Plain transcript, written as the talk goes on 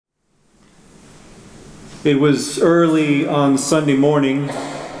It was early on Sunday morning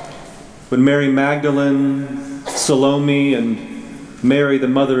when Mary Magdalene, Salome, and Mary, the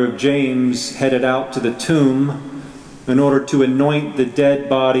mother of James, headed out to the tomb in order to anoint the dead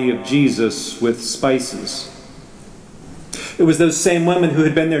body of Jesus with spices. It was those same women who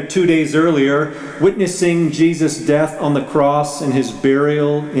had been there 2 days earlier, witnessing Jesus' death on the cross and his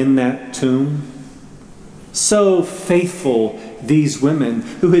burial in that tomb. So faithful, these women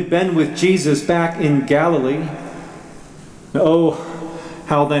who had been with Jesus back in Galilee. Oh,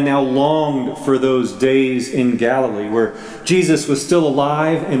 how they now longed for those days in Galilee where Jesus was still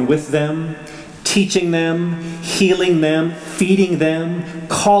alive and with them, teaching them, healing them, feeding them,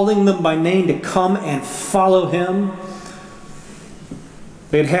 calling them by name to come and follow him.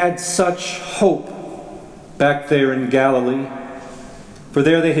 They had had such hope back there in Galilee. For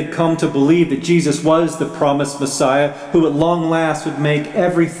there they had come to believe that Jesus was the promised Messiah who at long last would make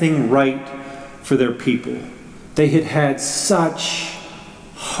everything right for their people. They had had such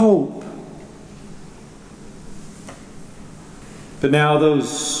hope. But now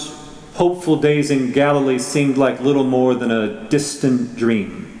those hopeful days in Galilee seemed like little more than a distant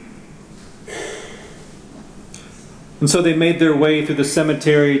dream. And so they made their way through the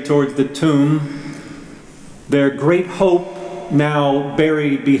cemetery towards the tomb, their great hope now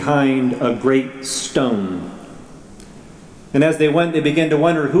buried behind a great stone. And as they went, they began to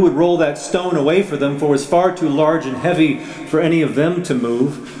wonder who would roll that stone away for them, for it was far too large and heavy for any of them to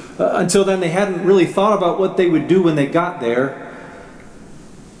move. Until then, they hadn't really thought about what they would do when they got there.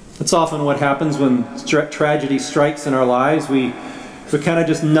 That's often what happens when tragedy strikes in our lives. We kind of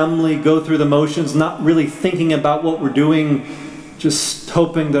just numbly go through the motions, not really thinking about what we're doing, just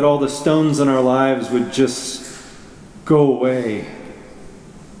hoping that all the stones in our lives would just go away.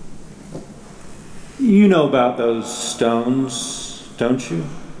 You know about those stones, don't you?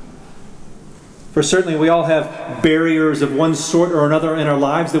 For certainly we all have barriers of one sort or another in our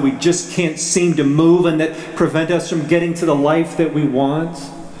lives that we just can't seem to move and that prevent us from getting to the life that we want.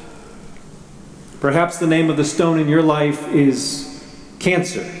 Perhaps the name of the stone in your life is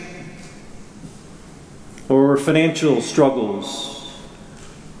cancer, or financial struggles,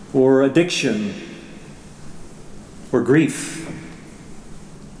 or addiction, or grief.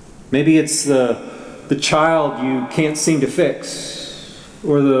 Maybe it's the child you can't seem to fix,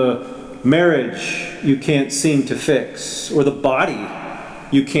 or the marriage you can't seem to fix, or the body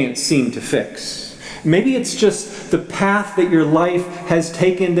you can't seem to fix. Maybe it's just the path that your life has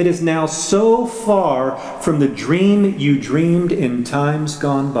taken that is now so far from the dream you dreamed in times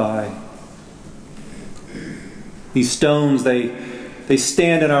gone by. These stones, they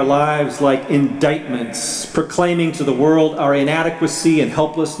stand in our lives like indictments, proclaiming to the world our inadequacy and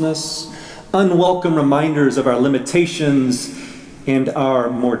helplessness, unwelcome reminders of our limitations and our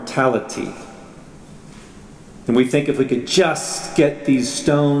mortality. And we think if we could just get these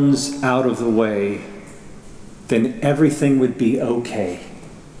stones out of the way, then everything would be okay.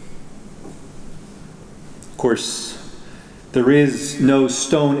 Of course, there is no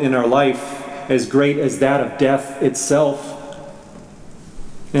stone in our life as great as that of death itself.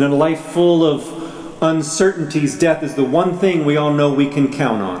 And in a life full of uncertainties, death is the one thing we all know we can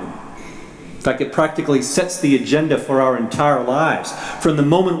count on. In fact, it practically sets the agenda for our entire lives. From the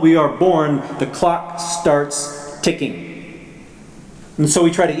moment we are born, the clock starts ticking. And so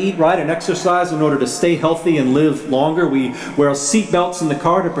we try to eat right and exercise in order to stay healthy and live longer. We wear seat belts in the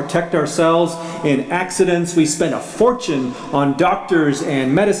car to protect ourselves in accidents. We spend a fortune on doctors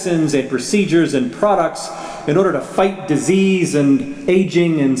and medicines and procedures and products in order to fight disease and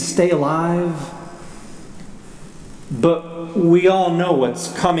aging and stay alive. But we all know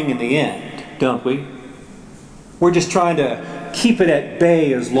what's coming in the end, don't we? We're just trying to keep it at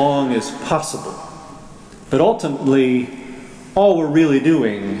bay as long as possible. But ultimately, all we're really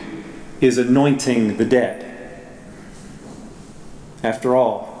doing is anointing the dead. After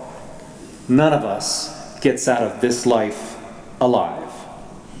all, none of us gets out of this life alive.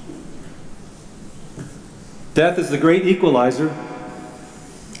 Death is the great equalizer,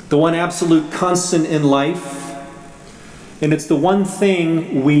 the one absolute constant in life, and it's the one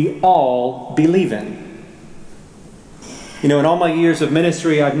thing we all believe in. You know, in all my years of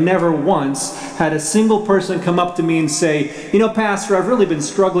ministry, I've never once had a single person come up to me and say, "You know, Pastor, I've really been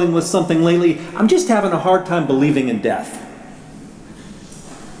struggling with something lately. I'm just having a hard time believing in death."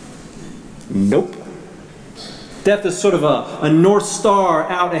 Nope. Death is sort of a North Star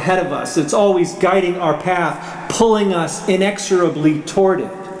out ahead of us. It's always guiding our path, pulling us inexorably toward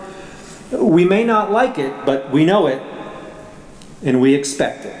it. We may not like it, but we know it, and we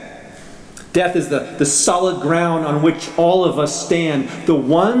expect it. Death is the solid ground on which all of us stand. The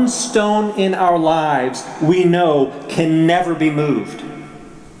one stone in our lives we know can never be moved.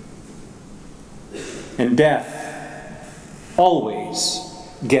 And death always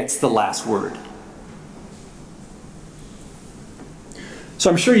gets the last word. So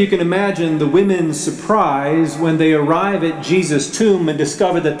I'm sure you can imagine the women's surprise when they arrive at Jesus' tomb and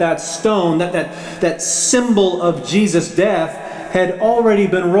discover that that stone, that symbol of Jesus' death, had already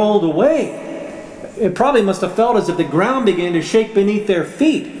been rolled away. It probably must have felt as if the ground began to shake beneath their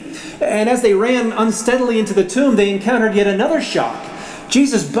feet. And as they ran unsteadily into the tomb, they encountered yet another shock.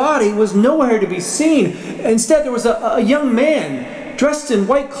 Jesus' body was nowhere to be seen. Instead, there was a young man dressed in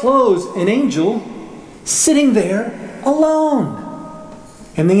white clothes, an angel, sitting there alone.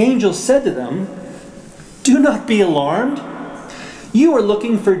 And the angel said to them, "Do not be alarmed. You are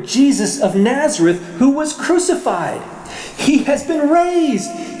looking for Jesus of Nazareth, who was crucified. He has been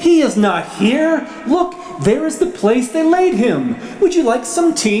raised. He is not here. Look, there is the place they laid him. Would you like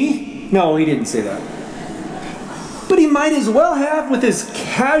some tea?" No, he didn't say that. But he might as well have, with as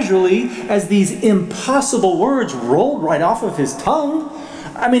casually as these impossible words rolled right off of his tongue.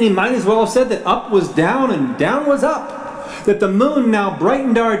 I mean, he might as well have said that up was down and down was up. That the moon now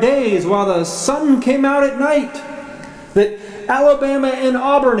brightened our days while the sun came out at night. That Alabama and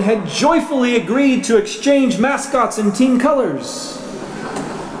Auburn had joyfully agreed to exchange mascots and team colors.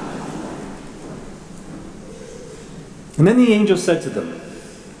 And then the angel said to them,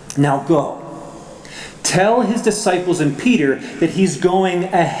 "Now go. Tell his disciples and Peter that he's going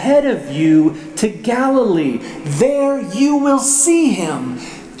ahead of you to Galilee. There you will see him,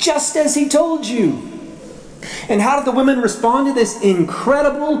 just as he told you." And how did the women respond to this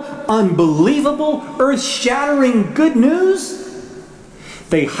incredible, unbelievable, earth-shattering good news?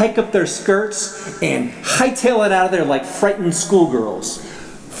 They hike up their skirts and hightail it out of there like frightened schoolgirls,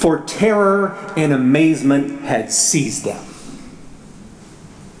 for terror and amazement had seized them.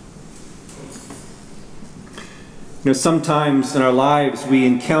 You know, sometimes in our lives we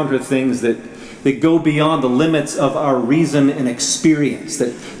encounter things that go beyond the limits of our reason and experience,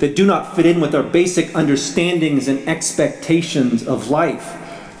 that do not fit in with our basic understandings and expectations of life.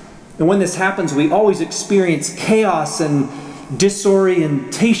 And when this happens, we always experience chaos and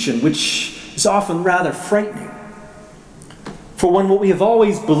disorientation, which is often rather frightening. For when what we have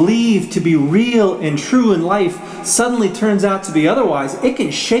always believed to be real and true in life suddenly turns out to be otherwise, it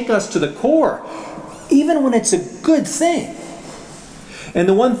can shake us to the core, even when it's a good thing. And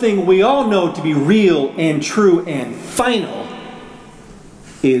the one thing we all know to be real and true and final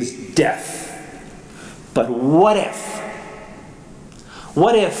is death. But what if?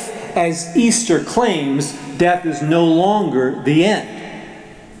 What if, as Easter claims, death is no longer the end?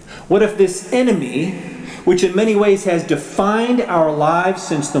 What if this enemy, which in many ways has defined our lives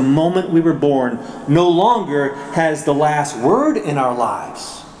since the moment we were born, no longer has the last word in our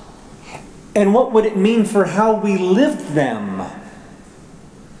lives? And what would it mean for how we lived them?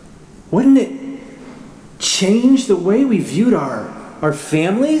 Wouldn't it change the way we viewed our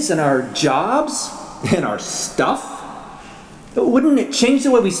families and our jobs and our stuff? Wouldn't it change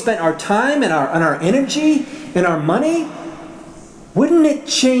the way we spent our time and our energy and our money? Wouldn't it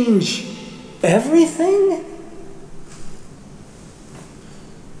change everything?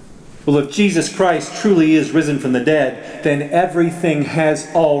 Well, if Jesus Christ truly is risen from the dead, then everything has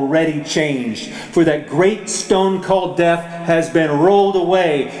already changed. For that great stone called death has been rolled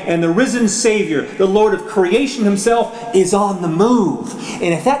away, and the risen Savior, the Lord of creation himself, is on the move.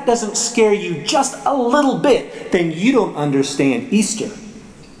 And if that doesn't scare you just a little bit, then you don't understand Easter.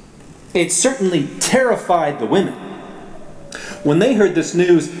 It certainly terrified the women. When they heard this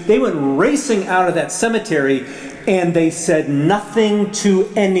news, they went racing out of that cemetery, and they said nothing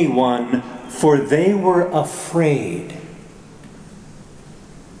to anyone, for they were afraid.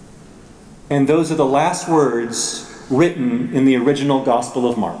 And those are the last words written in the original Gospel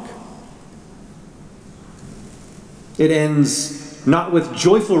of Mark. It ends not with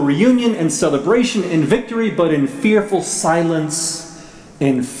joyful reunion and celebration and victory, but in fearful silence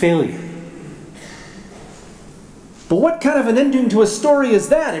and failure. But what kind of an ending to a story is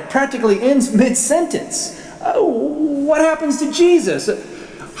that? It practically ends mid-sentence. What happens to Jesus?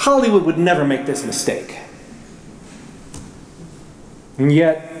 Hollywood would never make this mistake. And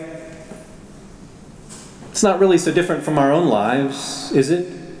yet, it's not really so different from our own lives, is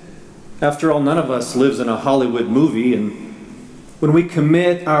it? After all, none of us lives in a Hollywood movie, and when we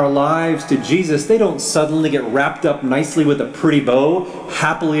commit our lives to Jesus, they don't suddenly get wrapped up nicely with a pretty bow,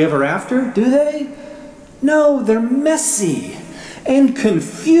 happily ever after, do they? No, they're messy and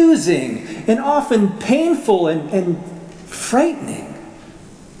confusing and often painful and frightening.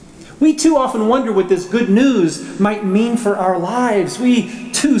 We too often wonder what this good news might mean for our lives.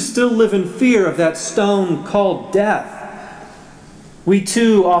 We too still live in fear of that stone called death. We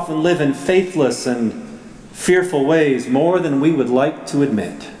too often live in faithless and fearful ways more than we would like to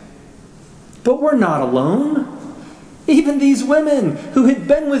admit. But we're not alone. Even these women who had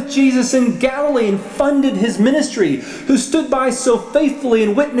been with Jesus in Galilee and funded his ministry, who stood by so faithfully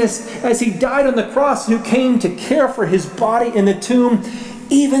and witnessed as he died on the cross, and who came to care for his body in the tomb,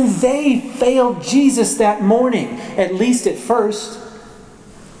 even they failed Jesus that morning, at least at first.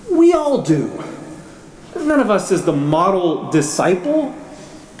 We all do. None of us is the model disciple.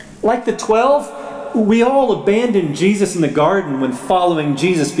 Like the 12, we all abandon Jesus in the garden when following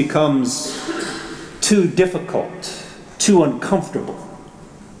Jesus becomes too difficult, too uncomfortable.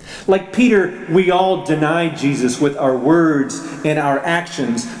 Like Peter, we all deny Jesus with our words and our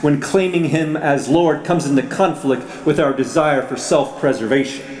actions when claiming him as Lord comes into conflict with our desire for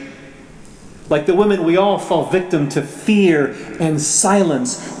self-preservation. Like the women, we all fall victim to fear and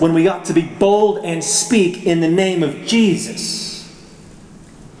silence when we ought to be bold and speak in the name of Jesus.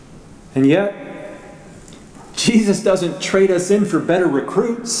 And yet, Jesus doesn't trade us in for better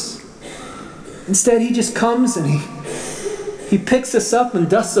recruits. Instead, he just comes and he picks us up and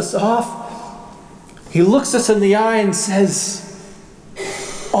dusts us off. He looks us in the eye and says,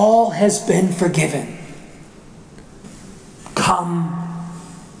 "All has been forgiven. Come,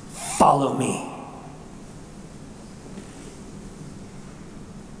 follow me."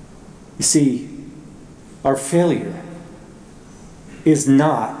 You see, our failure is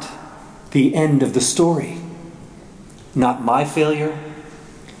not the end of the story. Not my failure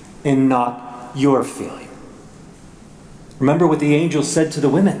and not your failure. Remember what the angel said to the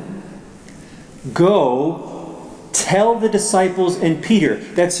women. Go, tell the disciples and Peter,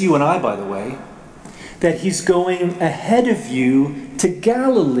 that's you and I, by the way, that he's going ahead of you to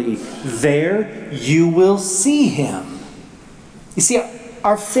Galilee. There you will see him. You see,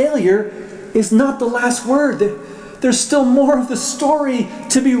 our failure is not the last word. There's still more of the story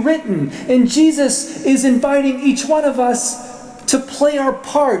to be written. And Jesus is inviting each one of us to play our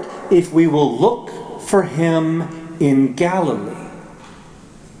part if we will look for him in Galilee.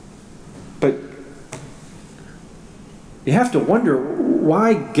 But you have to wonder,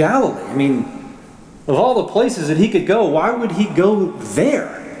 why Galilee? I mean, of all the places that he could go, why would he go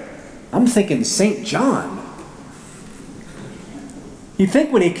there? I'm thinking St. John. You'd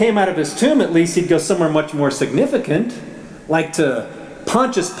think when he came out of his tomb, at least he'd go somewhere much more significant, like to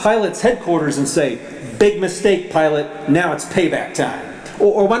Pontius Pilate's headquarters and say, "Big mistake, Pilate, now it's payback time."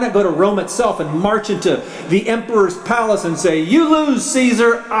 Or why not go to Rome itself and march into the emperor's palace and say, "You lose,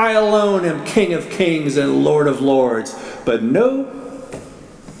 Caesar, I alone am King of Kings and Lord of Lords." But no.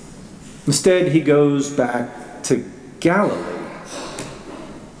 Instead, he goes back to Galilee.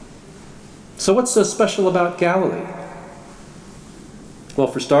 So what's so special about Galilee? Well,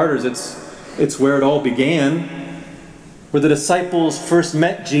 for starters, it's where it all began, where the disciples first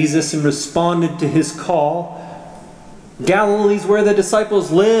met Jesus and responded to his call. Galilee's where the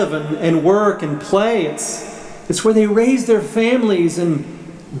disciples live and work and play. It's where they raise their families and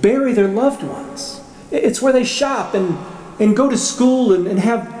bury their loved ones. It's where they shop and go to school and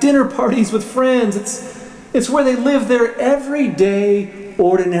have dinner parties with friends. It's where they live their everyday,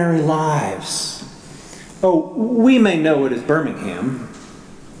 ordinary lives. Oh, we may know it as Birmingham,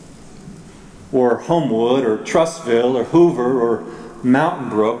 or Homewood, or Trussville, or Hoover, or Mountain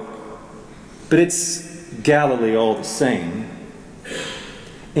Brook, but it's Galilee all the same.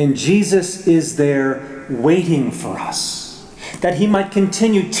 And Jesus is there waiting for us, that he might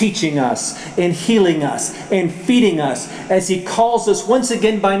continue teaching us and healing us and feeding us as he calls us once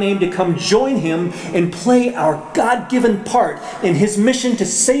again by name to come join him and play our God-given part in his mission to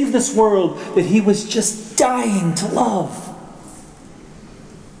save this world that he was just dying to love.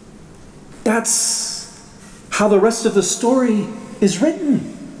 That's how the rest of the story is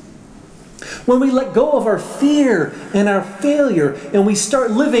written. When we let go of our fear and our failure and we start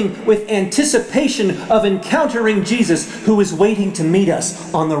living with anticipation of encountering Jesus who is waiting to meet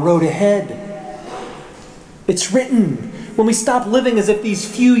us on the road ahead. It's written. When we stop living as if these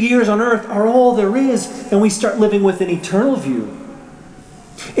few years on earth are all there is and we start living with an eternal view.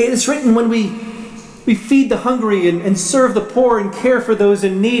 It's written when we feed the hungry and serve the poor and care for those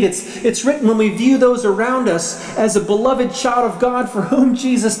in need. It's written when we view those around us as a beloved child of God for whom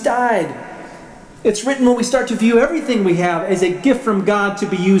Jesus died. It's written when we start to view everything we have as a gift from God to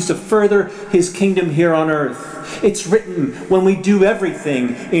be used to further his kingdom here on earth. It's written when we do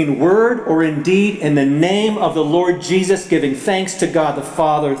everything in word or in deed in the name of the Lord Jesus, giving thanks to God the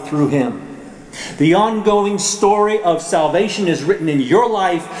Father through him. The ongoing story of salvation is written in your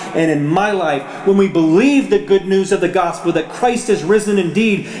life and in my life when we believe the good news of the gospel that Christ is risen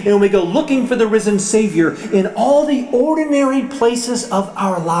indeed, and when we go looking for the risen Savior in all the ordinary places of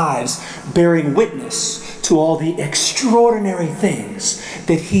our lives, bearing witness to all the extraordinary things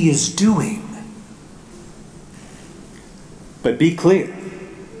that He is doing. But be clear,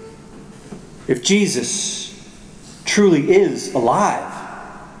 if Jesus truly is alive,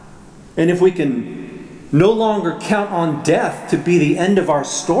 and if we can no longer count on death to be the end of our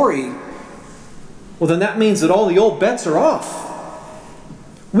story, well, then that means that all the old bets are off.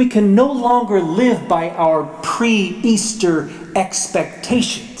 We can no longer live by our pre-Easter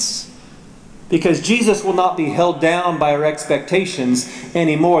expectations, because Jesus will not be held down by our expectations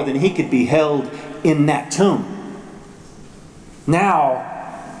any more than He could be held in that tomb. Now,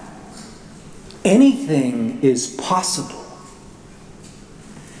 anything is possible.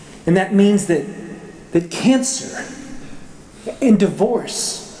 And that means that cancer and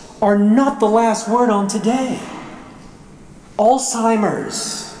divorce are not the last word on today.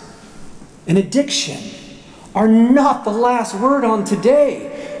 Alzheimer's and addiction are not the last word on today.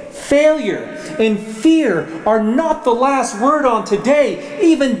 Failure and fear are not the last word on today.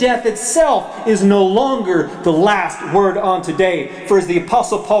 Even death itself is no longer the last word on today. For as the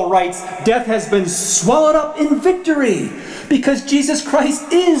Apostle Paul writes, death has been swallowed up in victory, because Jesus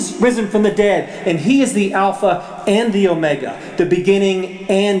Christ is risen from the dead, and He is the Alpha and the Omega, the beginning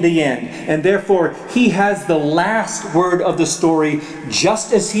and the end. And therefore, He has the last word of the story,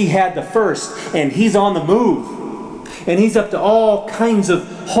 just as He had the first. And He's on the move. And He's up to all kinds of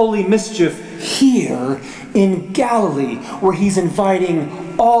holy mischief here in Galilee, where He's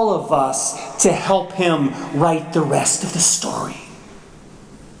inviting all of us to help Him write the rest of the story.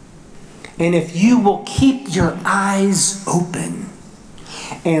 And if you will keep your eyes open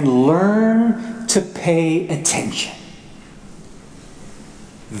and learn to pay attention,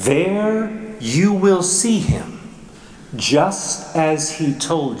 there you will see Him just as He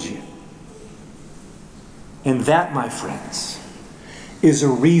told you. And that, my friends, is a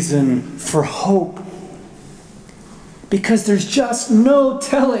reason for hope. Because there's just no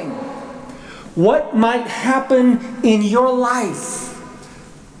telling what might happen in your life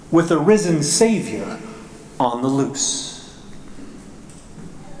with a risen Savior on the loose.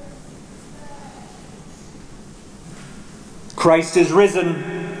 Christ is risen.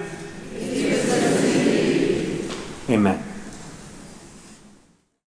 Amen.